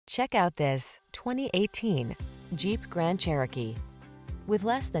Check out this 2018 Jeep Grand Cherokee. With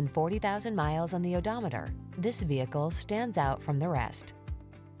less than 40,000 miles on the odometer, this vehicle stands out from the rest.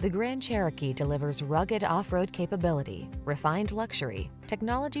 The Grand Cherokee delivers rugged off-road capability, refined luxury,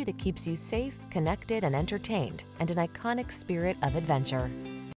 technology that keeps you safe, connected, and entertained, and an iconic spirit of adventure.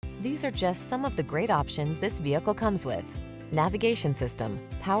 These are just some of the great options this vehicle comes with: navigation system,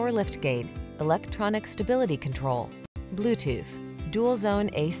 power liftgate, electronic stability control, Bluetooth, dual zone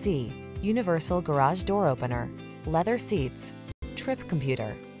AC, universal garage door opener, leather seats, trip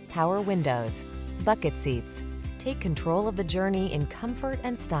computer, power windows, bucket seats. Take control of the journey in comfort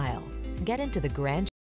and style. Get into the Grand